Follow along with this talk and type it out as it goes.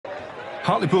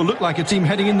Hartlepool looked like a team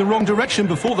heading in the wrong direction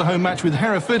before the home match with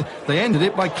Hereford. They ended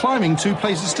it by climbing 2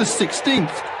 places to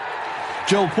 16th.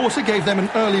 Joel Porter gave them an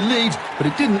early lead, but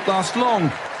it didn't last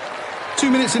long.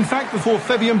 2 minutes, in fact, before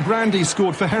Febian Brandy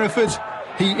scored for Hereford.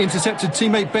 He intercepted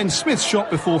teammate Ben Smith's shot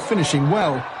before finishing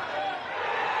well.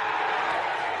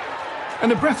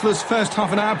 And a breathless first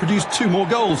half an hour produced 2 more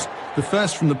goals. The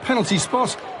first from the penalty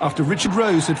spot after Richard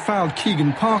Rose had fouled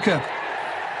Keigan Parker.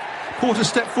 Porter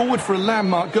stepped forward for a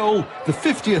landmark goal, the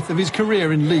 50th of his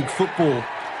career in league football.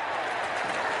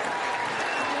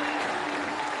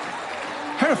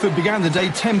 Hereford began the day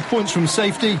 10 points from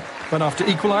safety, but after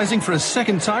equalising for a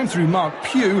second time through Marc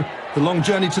Pugh, the long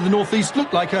journey to the northeast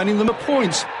looked like earning them a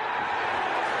point.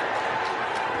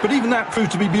 But even that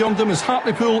proved to be beyond them as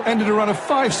Hartlepool ended a run of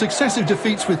 5 successive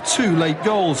defeats with 2 late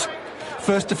goals.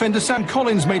 First defender Sam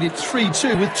Collins made it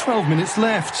 3-2 with 12 minutes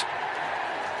left.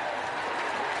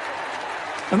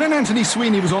 And then Antony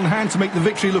Sweeney was on hand to make the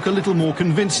victory look a little more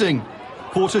convincing.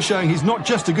 Porter showing he's not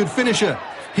just a good finisher.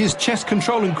 His chest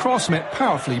control and cross met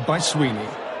powerfully by Sweeney.